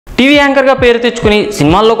TV anchor గా పేరు తెచ్చుకుని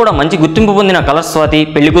సినిమాల్లో కూడా మంచి గుర్తింపు పొందిన కలర్స్ స్వాతి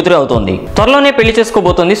పెళ్లి కూతురు అవుతోంది. త్వరలోనే పెళ్లి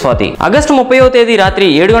చేసుకోబోతోంది స్వాతి. ఆగస్టు 30వ తేదీ రాత్రి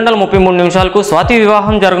 7:33 స్వాతి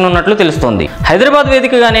వివాహం జరగనున్నట్లు తెలుస్తోంది. హైదరాబాద్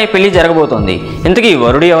వేదికగానే పెళ్లి జరగబోతోంది. ఇంతకీ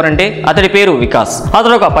వరుడు ఎవరంటే అతడి పేరు వికాస్.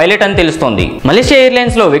 అతడు ఒక పైలట్ అని తెలుస్తోంది. మలేషియా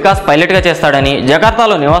ఎయిర్లైన్స్ లో వికాస్ పైలట్ గా చేస్తాడని,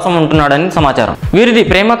 జకార్తాలో నివాసం ఉంటున్నాడని సమాచారం. వీరిది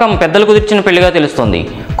ప్రేమకం పెద్దలు కుదిర్చిన పెళ్లిగా తెలుస్తోంది.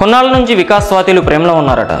 కొన్నాళ్ళ నుంచి వికాస్ స్వాతిలు ప్రేమలో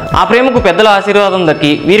ఉన్నారట. ఆ ప్రేమకు పెద్దల ఆశీర్వాదం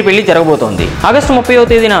దక్కి వీరి పెళ్లి జరగబోతోంది. ఆగస్టు 30వ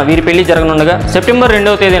తేదీన వీరి పెళ్లి జరగనుండగా సెప్టెంబర్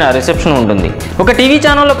 2వ తేదీన రిసెప్షన్ ఉంటుంది. ఒక టీవీ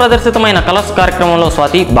ఛానల్లో ప్రదర్శితమైన కలర్స్ కార్యక్రమంలో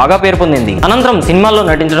స్వాతి బాగా పేరు పొందింది. అనంతరం సినిమాల్లో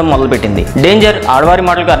నటించడం మొదలుపెట్టింది. డేంజర్, ఆడవారి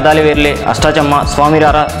మాటలకు అర్థాలు వేర్లే, అష్టాచమ్మ,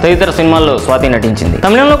 స్వామిరారా తదితర సినిమాల్లో స్వాతి నటించింది.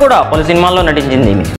 తమిళంలో కూడా పలు సినిమాల్లో నటించింది.